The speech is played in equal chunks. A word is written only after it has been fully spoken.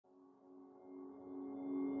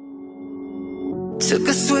Took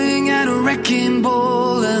a swing at a wrecking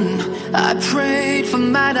ball and I prayed for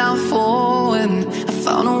my downfall, and I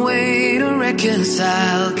found a way to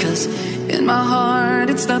reconcile, 'cause in my heart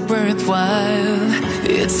it's not worthwhile.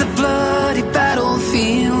 It's a bloody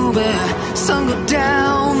battlefield where some go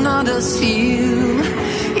down, others heal.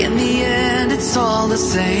 In the end it's all the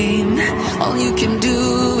same. All you can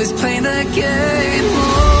do is play the game.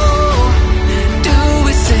 Oh, do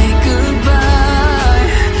we say goodbye?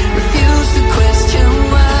 Refuse to question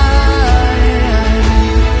why.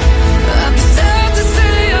 I'd be sad to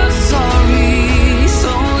say I'm sorry,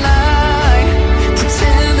 so lie.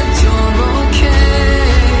 Pretend that you're okay.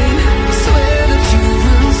 Swear that you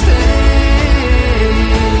will stay.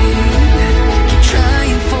 Keep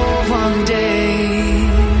trying for one day.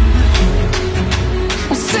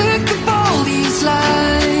 I'm sick of all these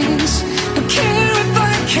lies. Don't care if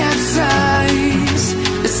I capsize.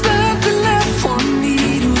 There's nothing left for me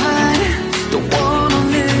to hide. Don't wanna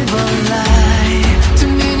live a lie.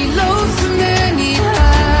 Too many lows, too many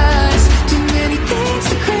highs. Too many things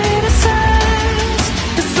to criticize.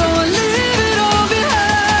 And so I leave it all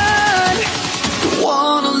behind. Don't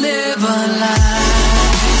wanna live a lie.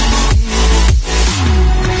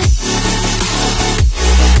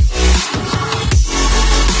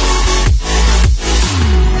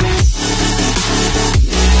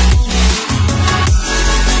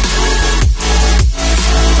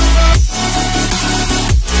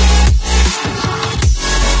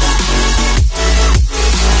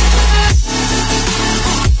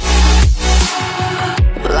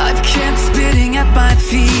 Life kept spitting at my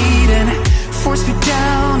feet and forced me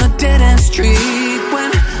down a dead-end street,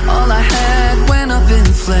 when all I had went up in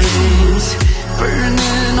flames,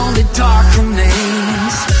 burning only dark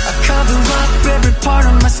remains. I cover up every part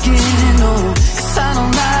of my skin, oh, 'cause I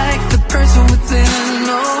don't like the person within.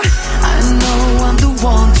 Oh, I know I'm the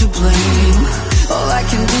one to blame. All I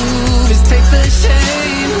can do is take the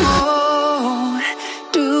shame. Oh,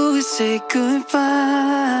 do we say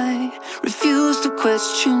goodbye? Refuse to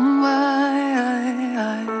question why.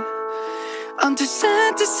 I'm too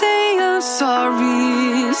sad to say I'm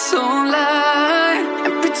sorry, so lie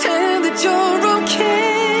and pretend that you're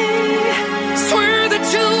okay. Swear that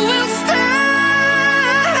you will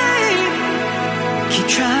stay. Keep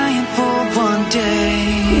trying for one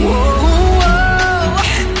day. Whoa,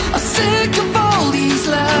 I'm sick of all these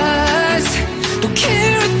lies. Don't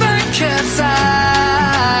care if I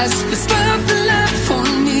capsize. There's nothing left for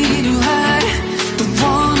me to hide. Don't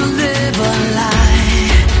wanna live a lie.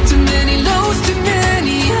 Too many lows, too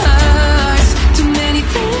many highs. Too many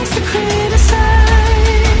things to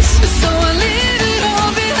criticize. So I leave it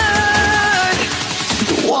all behind.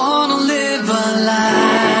 Don't wanna live a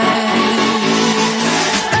lie.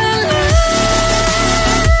 A lie.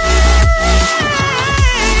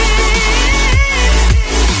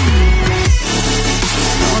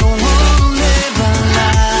 I don't wanna live a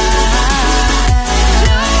lie.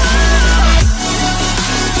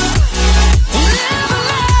 Live a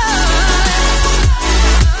lie.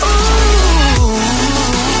 Ooh.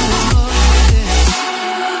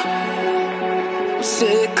 I'm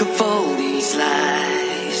sick of all these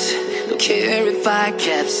lies. Don't care if I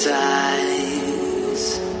capsize.